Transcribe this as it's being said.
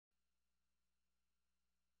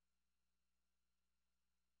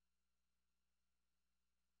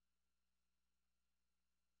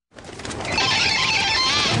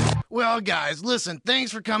Well, guys, listen,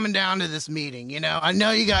 thanks for coming down to this meeting. You know, I know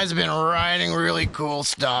you guys have been writing really cool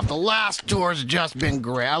stuff. The last tour's just been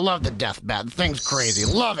great. I love the deathbat. The thing's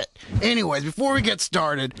crazy. Love it. Anyways, before we get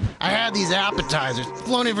started, I had these appetizers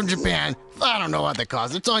flown in from Japan. I don't know what they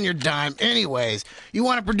cost. It's on your dime. Anyways, you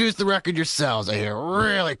want to produce the record yourselves, I hear.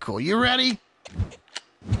 Really cool. You ready?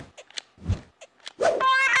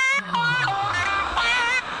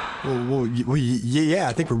 Well, yeah,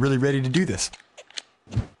 I think we're really ready to do this.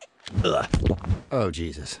 Ugh. Oh,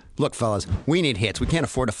 Jesus. Look, fellas, we need hits. We can't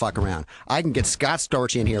afford to fuck around. I can get Scott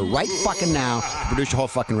Storch in here right fucking now to produce your whole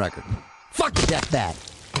fucking record. Fuck the death bat.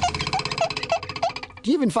 Do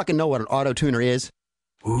you even fucking know what an auto-tuner is?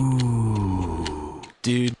 Ooh.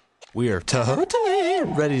 Dude, we are totally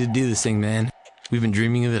ready to do this thing, man. We've been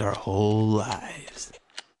dreaming of it our whole lives.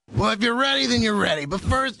 Well, if you're ready, then you're ready. But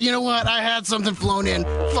first, you know what? I had something flown in.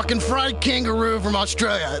 Fucking fried kangaroo from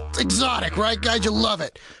Australia. It's exotic, right, guys? You love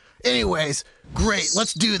it. Anyways, great.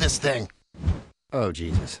 Let's do this thing. Oh,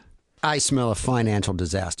 Jesus. I smell a financial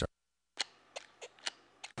disaster.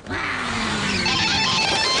 All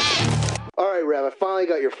right, Rev, I finally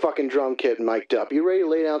got your fucking drum kit mic'd up. You ready to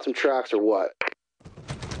lay down some tracks or what?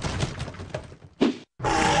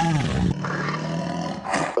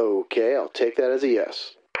 Okay, I'll take that as a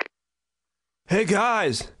yes. Hey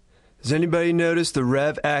guys, has anybody noticed the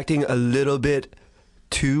Rev acting a little bit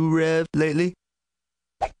too Rev lately?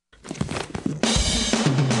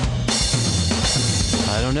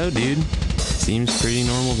 I don't know, dude. Seems pretty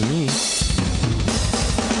normal to me.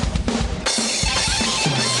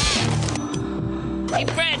 Hey,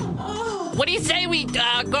 Fred, what do you say we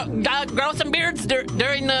grow some beards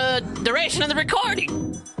during the duration of the recording?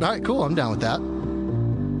 All right, cool. I'm down with that.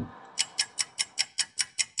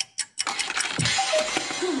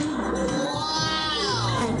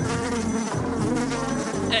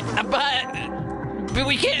 But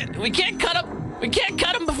we can't cut them. We can't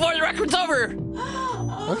cut them before the record's over.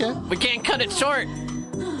 Okay. We can't cut it short.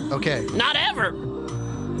 Okay. Not ever.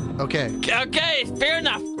 Okay. Okay. Fair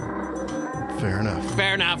enough. Fair enough.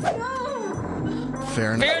 Fair enough.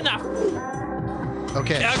 Fair enough. Fair enough.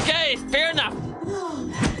 Okay. Okay. Fair enough.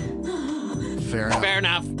 Fair enough. Fair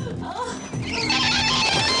enough.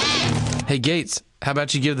 Hey, Gates, how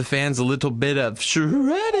about you give the fans a little bit of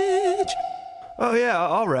shreddage? Oh yeah,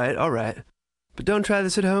 all right. But don't try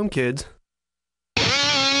this at home, kids.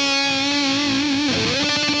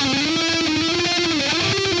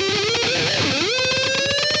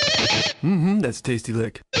 That's a tasty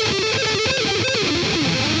lick.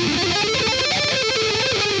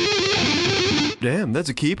 Damn, that's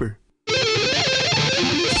a keeper.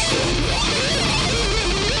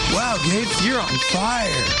 Wow, Gates, you're on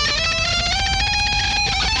fire.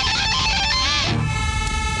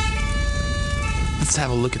 Let's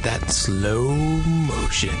have a look at that in slow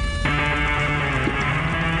motion.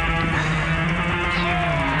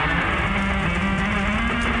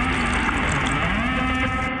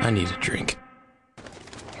 I need a drink.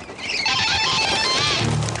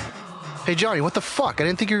 Hey, Johnny, what the fuck? I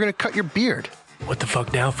didn't think you were going to cut your beard. What the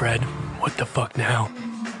fuck now, Fred? What the fuck now?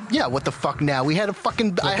 Yeah, what the fuck now? We had a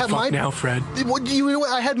fucking... What the fuck now, Fred? What do you...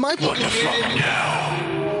 I had my... What the fuck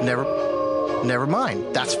now? Never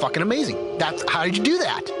mind. That's fucking amazing. How did you do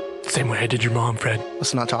that? Same way I did your mom, Fred.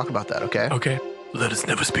 Let's not talk about that, okay? Okay. Let us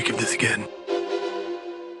never speak of this again.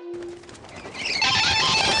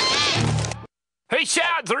 Hey,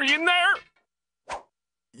 Shads, are you in there?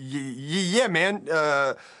 Yeah, man.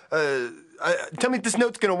 Tell me if this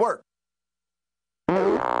note's gonna work.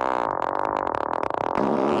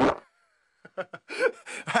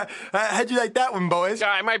 How'd you like that one, boys?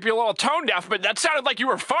 I might be a little tone deaf, but that sounded like you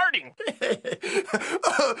were farting.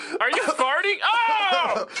 Are you farting?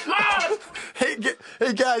 Oh! Oh! Hey,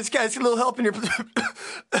 guys, a little help in your...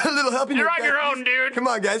 a little help in your... You're on your own, dude. Come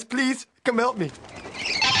on, guys, please. Come help me.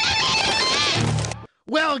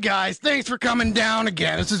 Well, guys, thanks for coming down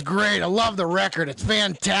again. This is great. I love the record. It's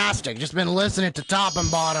fantastic. Just been listening to top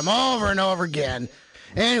and bottom over and over again.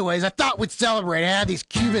 Anyways, I thought we'd celebrate. I had these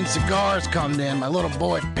Cuban cigars come in. My little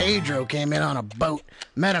boy Pedro came in on a boat.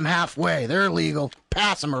 Met him halfway. They're legal.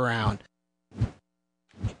 Pass them around.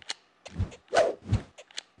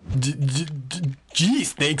 Jeez,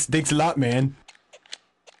 thanks a lot, man.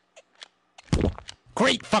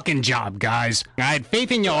 Great fucking job, guys. I had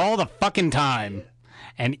faith in you all the fucking time.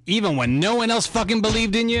 And even when no one else fucking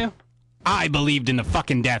believed in you, I believed in the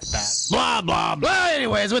fucking death bat. Blah, blah, blah. Well,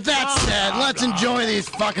 anyways, with that said, let's enjoy these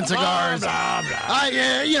fucking cigars.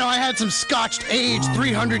 I had some scotched aged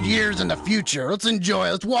 300 years in the future. Let's enjoy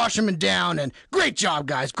it. Let's wash them down. And great job,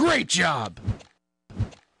 guys. Great job.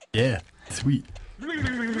 Yeah, sweet.